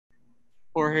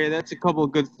Jorge, that's a couple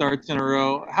of good starts in a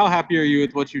row. How happy are you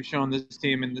with what you've shown this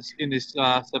team in this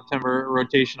September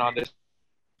rotation on this?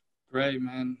 Great,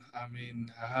 man. I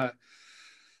mean, I had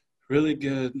really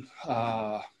good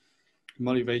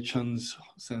motivations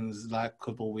since last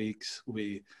couple weeks.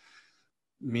 We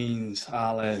means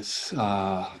Alice,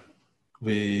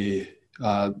 we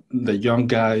the young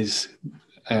guys.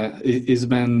 It's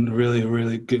been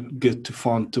really good to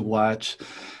fun to watch,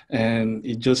 and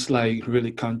it just like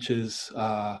really conscious.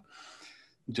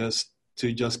 Just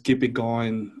to just keep it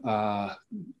going,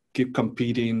 keep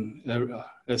competing,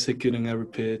 executing every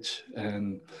pitch,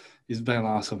 and it's been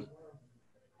awesome.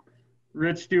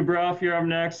 Rich Dubroff, you're up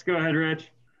next. Go ahead,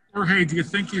 Rich. Jorge, do you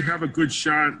think you have a good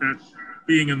shot at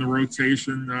being in the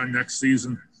rotation next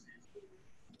season?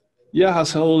 Yeah,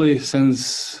 absolutely.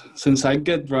 Since I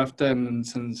get drafted and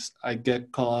since I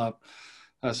get called up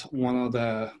as one of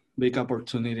the big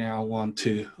opportunity, I want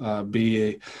to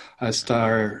be a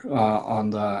star on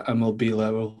the MLB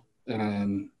level.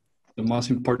 And the most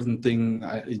important thing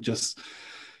is just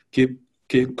keep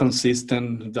keep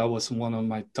consistent. That was one of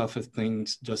my toughest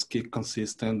things. Just keep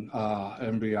consistent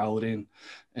every outing,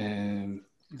 and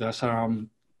that's how I'm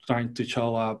trying to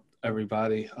show up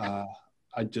everybody.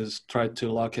 I just try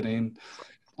to lock it in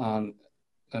on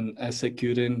and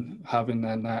executing, having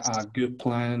a good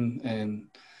plan,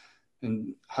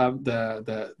 and have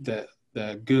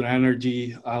the good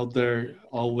energy out there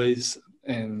always,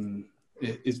 and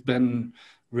it's been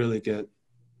really good.